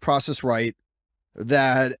get this process right,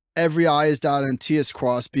 that every I is dotted and T is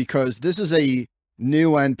crossed, because this is a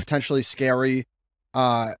new and potentially scary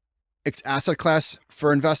asset class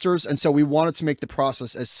for investors. And so we wanted to make the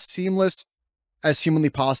process as seamless as humanly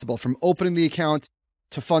possible, from opening the account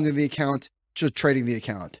to funding the account to trading the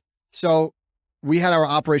account. So we had our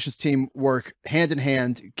operations team work hand in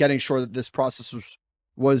hand, getting sure that this process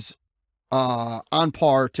was on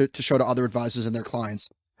par to show to other advisors and their clients.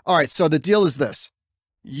 All right, so the deal is this.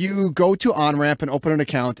 You go to OnRamp and open an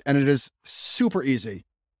account, and it is super easy.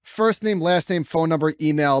 First name, last name, phone number,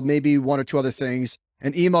 email, maybe one or two other things.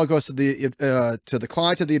 An email goes to the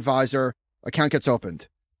client, to the advisor, account gets opened.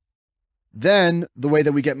 Then the way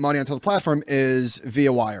that we get money onto the platform is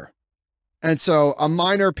via wire. And so a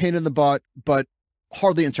minor pain in the butt, but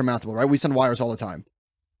hardly insurmountable, right? We send wires all the time.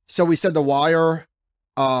 So we send the wire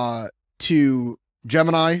to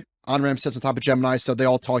Gemini. OnRamp sits on top of Gemini, so they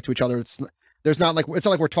all talk to each other. It's not like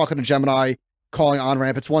we're talking to Gemini calling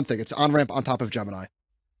OnRamp. It's one thing. It's OnRamp on top of Gemini.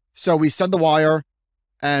 So we send the wire,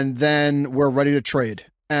 and then we're ready to trade.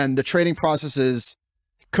 And the trading process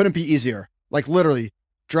couldn't be easier. Like literally,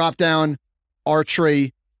 drop down,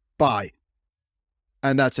 archery, buy,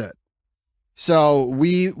 and that's it. So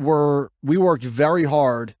we worked very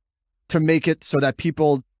hard to make it so that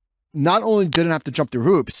people not only didn't have to jump through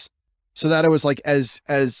hoops, so that it was like as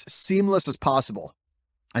seamless as possible.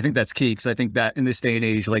 I think that's key, because I think that in this day and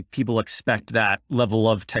age, like, people expect that level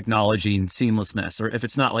of technology and seamlessness, or if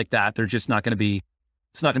it's not like that, they're just not going to be,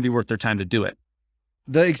 it's not going to be worth their time to do it.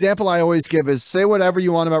 The example I always give is, say whatever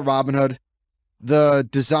you want about Robinhood. The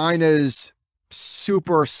design is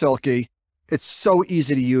super silky. It's so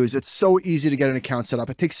easy to use. It's so easy to get an account set up.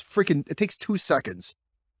 It takes 2 seconds,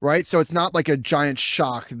 right? So it's not like a giant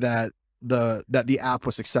shock that the app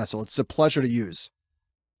was successful. It's a pleasure to use.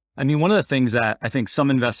 I mean, one of the things that I think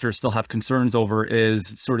some investors still have concerns over is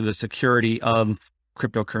sort of the security of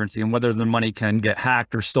cryptocurrency and whether their money can get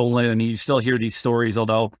hacked or stolen. I mean, you still hear these stories,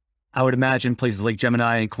 although I would imagine places like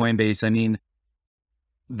Gemini and Coinbase, I mean,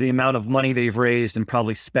 the amount of money they've raised and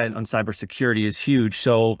probably spent on cybersecurity is huge.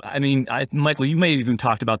 So, I mean, Michael, you may have even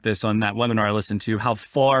talked about this on that webinar I listened to, how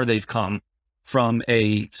far they've come from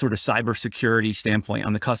a sort of cybersecurity standpoint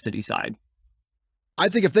on the custody side. I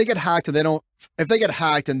think if they get hacked and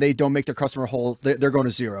they don't make their customer whole, they're going to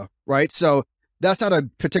zero, right? So that's not a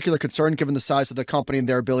particular concern given the size of the company and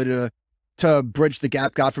their ability to bridge the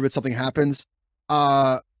gap. God forbid something happens.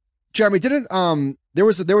 Jeremy, there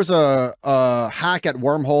was a hack at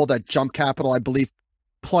Wormhole that Jump Capital, I believe,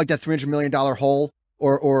 plugged that $300 million hole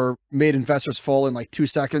or made investors fall in like 2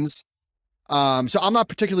 seconds. So I'm not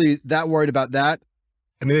particularly that worried about that.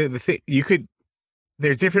 I mean, the thing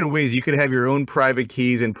there's different ways you could have your own private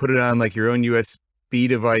keys and put it on like your own USB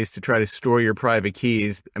device to try to store your private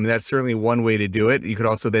keys. I mean, that's certainly one way to do it. You could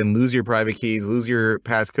also then lose your private keys, lose your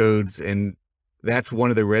passcodes, and that's one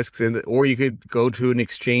of the risks. Or you could go to an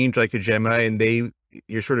exchange like a Gemini, and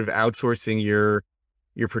you're sort of outsourcing your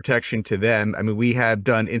protection to them. I mean, we have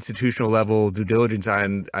done institutional level due diligence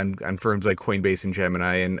on firms like Coinbase and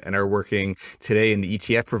Gemini, and are working today in the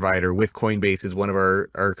ETF provider with Coinbase as one of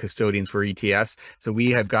our custodians for ETFs. So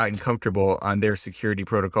we have gotten comfortable on their security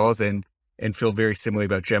protocols and feel very similarly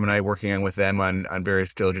about Gemini, working on with them on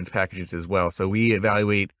various diligence packages as well. So we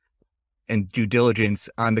evaluate and due diligence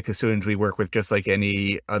on the custodians we work with, just like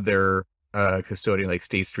any other custodian like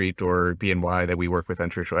State Street or BNY that we work with on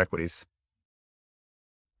traditional equities.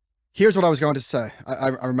 Here's what I was going to say. I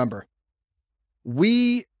remember.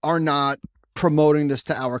 We are not promoting this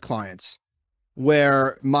to our clients,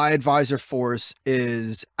 where my advisor force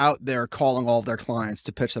is out there calling all of their clients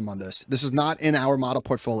to pitch them on this. This is not in our model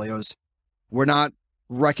portfolios. We're not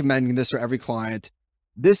recommending this for every client.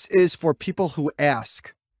 This is for people who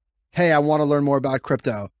ask, hey, I want to learn more about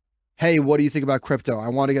crypto. Hey, what do you think about crypto? I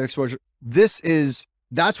want to get exposure.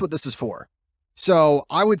 That's what this is for. So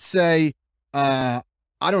I would say, I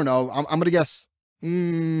don't know. I'm going to guess, I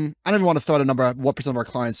don't even want to throw out a number of what percent of our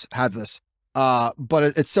clients have this.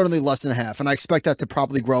 But it's certainly less than half. And I expect that to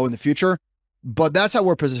probably grow in the future. But that's how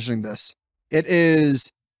we're positioning this. It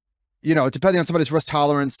is, depending on somebody's risk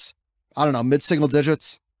tolerance, I don't know, mid-single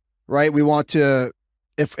digits, right? We want to,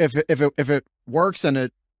 if it works and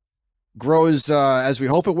it grows as we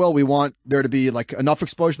hope it will, we want there to be like enough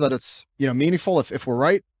exposure that it's, meaningful if we're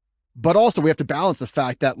right. But also we have to balance the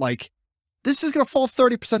fact that like, this is going to fall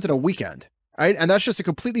 30% in a weekend, right? And that's just a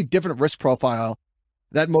completely different risk profile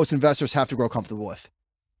that most investors have to grow comfortable with.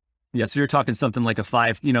 Yeah. So you're talking something like a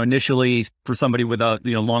 5, initially for somebody with a,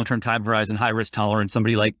 long-term time horizon, high risk tolerance,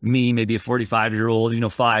 somebody like me, maybe a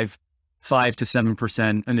 45-year-old, 5 to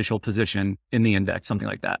 7% initial position in the index, something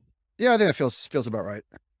like that. Yeah, I think that feels about right.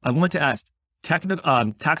 I want to ask,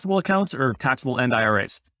 taxable accounts or taxable end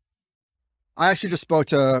IRAs? I actually just spoke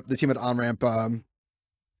to the team at OnRamp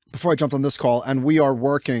before I jumped on this call, and they are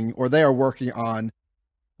working on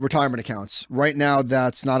retirement accounts. Right now,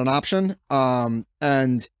 that's not an option.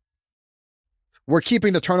 And we're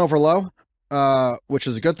keeping the turnover low, which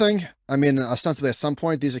is a good thing. I mean, ostensibly at some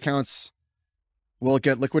point, these accounts will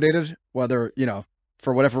get liquidated, whether,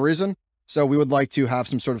 for whatever reason. So we would like to have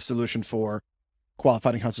some sort of solution for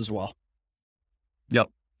qualified accounts as well. Yep.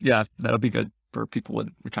 Yeah, that'll be good for people with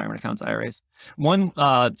retirement accounts, IRAs. One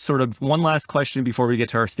last question before we get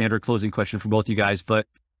to our standard closing question for both you guys, but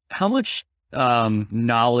how much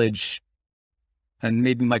knowledge, and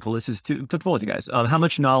maybe Michael, this is to both you guys, how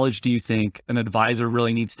much knowledge do you think an advisor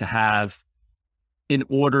really needs to have in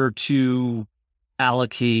order to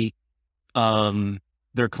allocate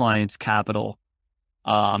their clients' capital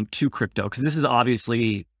to crypto? Because this is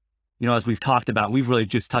obviously, as we've talked about, we've really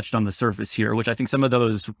just touched on the surface here, which I think some of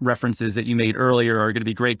those references that you made earlier are going to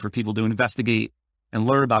be great for people to investigate and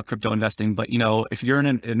learn about crypto investing. But, if you're an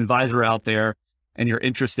advisor out there and you're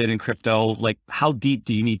interested in crypto, like how deep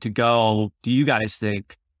do you need to go, do you guys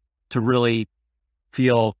think, to really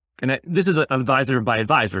feel, and this is an advisor by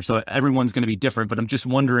advisor, so everyone's going to be different, but I'm just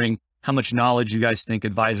wondering how much knowledge you guys think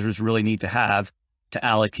advisors really need to have to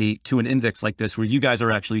allocate to an index like this, where you guys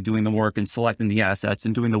are actually doing the work and selecting the assets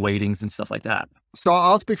and doing the weightings and stuff like that. So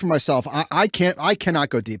I'll speak for myself. I cannot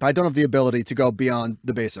go deep. I don't have the ability to go beyond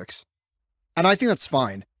the basics. And I think that's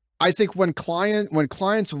fine. I think when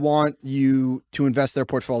clients want you to invest their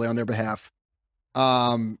portfolio on their behalf,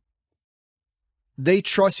 they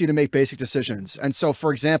trust you to make basic decisions. And so,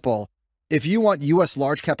 for example, if you want US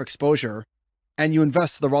large cap exposure and you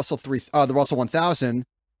invest the Russell 1000,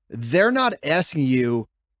 they're not asking you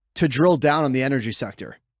to drill down on the energy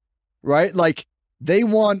sector, right? Like they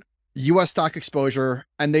want US stock exposure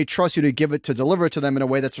and they trust you to deliver it to them in a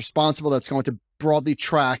way that's responsible, that's going to broadly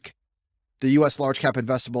track the US large cap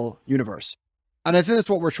investable universe. And I think that's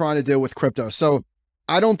what we're trying to do with crypto. So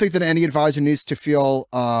I don't think that any advisor needs to feel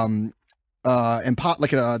that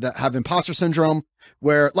have imposter syndrome,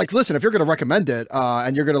 where like, listen, if you're going to recommend it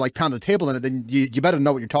and you're going to like pound the table in it, then you better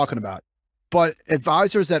know what you're talking about. But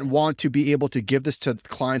advisors that want to be able to give this to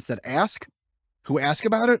clients who ask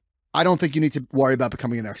about it, I don't think you need to worry about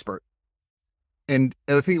becoming an expert. And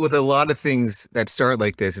I think with a lot of things that start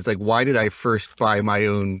like this, it's like, why did I first buy my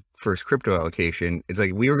own first crypto allocation? It's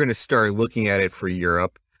like, we were going to start looking at it for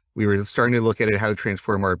Europe. We were starting to look at it, how to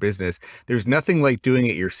transform our business. There's nothing like doing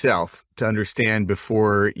it yourself to understand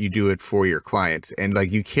before you do it for your clients. And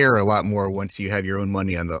like, you care a lot more once you have your own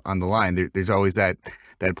money on the line. There's always that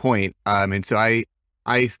point. And so I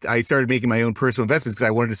started making my own personal investments because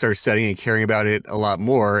I wanted to start studying and caring about it a lot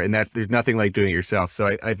more. And that there's nothing like doing it yourself.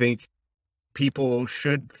 So I think people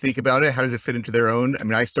should think about it. How does it fit into their own? I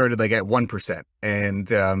mean, I started like at 1%, and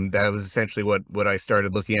that was essentially what I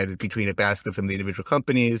started looking at, it between a basket of some of the individual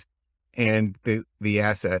companies and the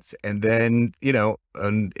assets. And then,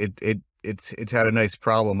 it's had a nice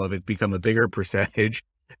problem of it become a bigger percentage.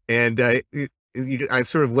 And I've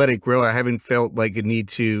sort of let it grow. I haven't felt like a need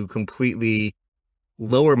to completely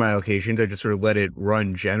lower my allocations. I just sort of let it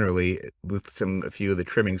run generally with a few of the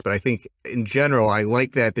trimmings. But I think in general, I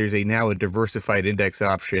like that there's now a diversified index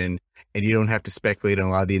option, and you don't have to speculate on a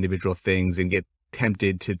lot of the individual things and get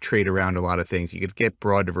tempted to trade around a lot of things. You could get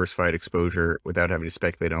broad diversified exposure without having to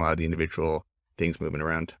speculate on a lot of the individual things moving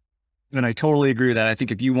around. And I totally agree with that. I think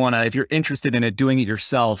if you're interested in it, doing it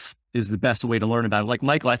yourself is the best way to learn about it. Like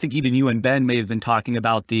Michael, I think even you and Ben may have been talking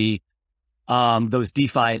about those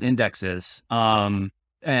DeFi indexes.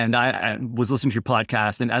 and I was listening to your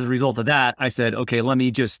podcast. And as a result of that, I said, okay, let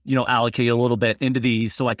me just, allocate a little bit into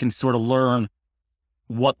these so I can sort of learn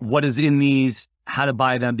what is in these, how to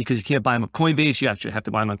buy them, because you can't buy them on Coinbase. You actually have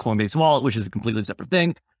to buy them on Coinbase Wallet, which is a completely separate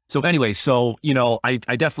thing. So anyway,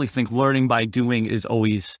 I definitely think learning by doing is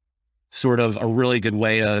always sort of a really good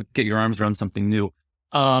way to get your arms around something new.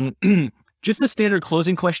 Just a standard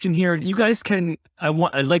closing question here. You guys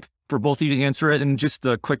I'd like for both of you to answer it in just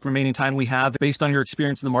the quick remaining time we have. Based on your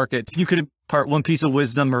experience in the market, if you could impart one piece of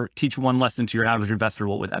wisdom or teach one lesson to your average investor,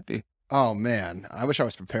 what would that be? Oh man, I wish I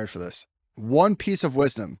was prepared for this. One piece of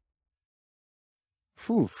wisdom.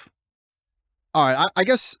 Whew. All right, I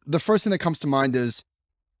guess the first thing that comes to mind is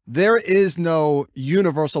there is no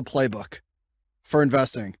universal playbook for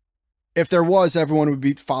investing. If there was, everyone would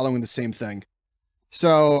be following the same thing.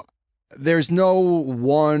 So there's no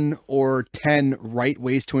 1 or 10 right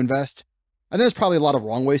ways to invest. And there's probably a lot of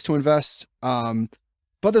wrong ways to invest. But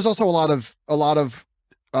there's also a lot of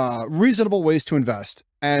reasonable ways to invest.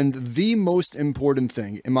 And the most important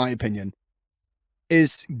thing, in my opinion,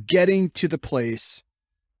 is getting to the place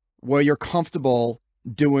where you're comfortable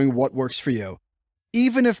doing what works for you.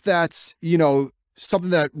 Even if that's,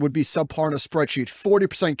 something that would be subpar in a spreadsheet,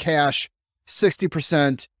 40% cash,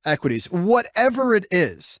 60% equities, whatever it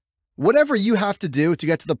is, whatever you have to do to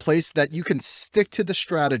get to the place that you can stick to the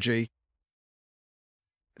strategy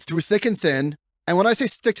through thick and thin. And when I say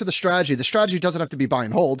stick to the strategy doesn't have to be buy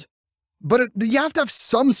and hold, but you have to have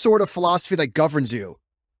some sort of philosophy that governs you,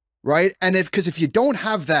 right? And because if you don't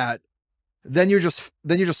have that, then you're just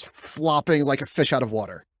flopping like a fish out of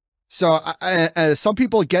water. So some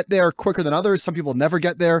people get there quicker than others. Some people never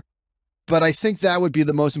get there. But I think that would be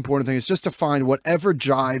the most important thing, is just to find whatever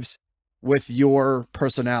jives with your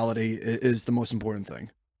personality is the most important thing.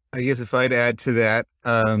 I guess if I'd add to that,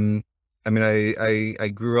 I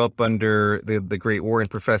grew up under the great Warren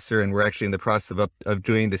Professor, and we're actually in the process of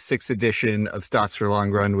doing the 6th edition of Stocks for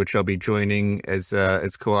Long Run, which I'll be joining as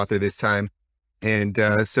co-author this time. And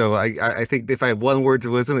so I think if I have one word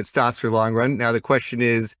of wisdom, it's stocks for long run. Now the question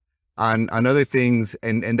is on other things,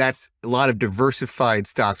 and that's a lot of diversified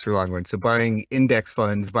stocks for long run. So buying index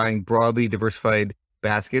funds, buying broadly diversified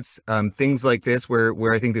baskets, things like this,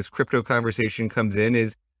 where I think this crypto conversation comes in,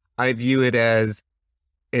 is I view it as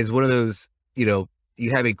one of those, you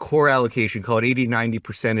have a core allocation, call it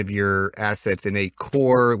 80-90% of your assets in a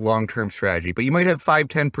core long-term strategy, but you might have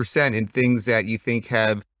 5-10% in things that you think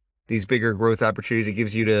have these bigger growth opportunities. It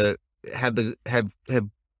gives you to have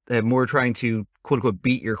more trying to quote unquote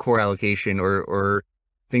beat your core allocation, or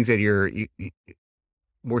things that you're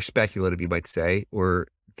more speculative, you might say, or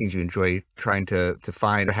things you enjoy trying to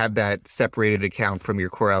find, or have that separated account from your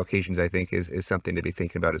core allocations, I think is something to be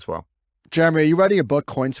thinking about as well. Jeremy, are you writing a book,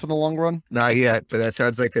 Coins for the Long Run? Not yet, but that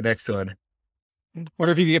sounds like the next one.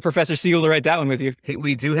 Wonder if you could get Professor Siegel to write that one with you. Hey,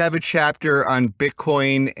 we do have a chapter on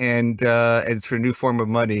Bitcoin and it's a new form of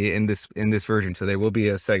money in this version. So there will be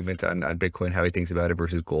a segment on Bitcoin, how he thinks about it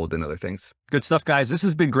versus gold and other things. Good stuff, guys. This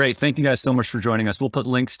has been great. Thank you guys so much for joining us. We'll put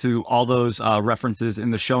links to all those references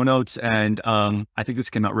in the show notes. And I think this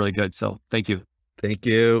came out really good. So thank you. Thank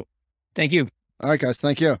you. Thank you. All right, guys.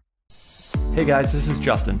 Thank you. Hey guys, this is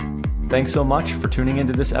Justin. Thanks so much for tuning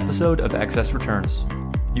into this episode of Excess Returns.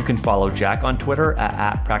 You can follow Jack on Twitter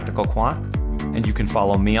at @PracticalQuant, and you can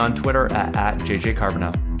follow me on Twitter at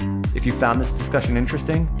 @JJCarbonell. If you found this discussion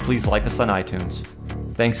interesting, please like us on iTunes.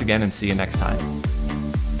 Thanks again and see you next time.